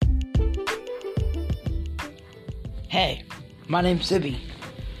Hey, my name's Zibby.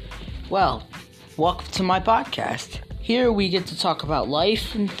 Well, welcome to my podcast. Here we get to talk about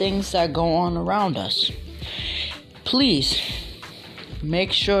life and things that go on around us. Please,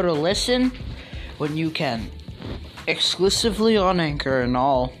 make sure to listen when you can. Exclusively on Anchor and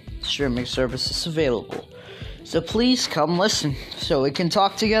all streaming services available. So please come listen so we can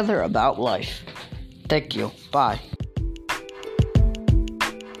talk together about life. Thank you. Bye.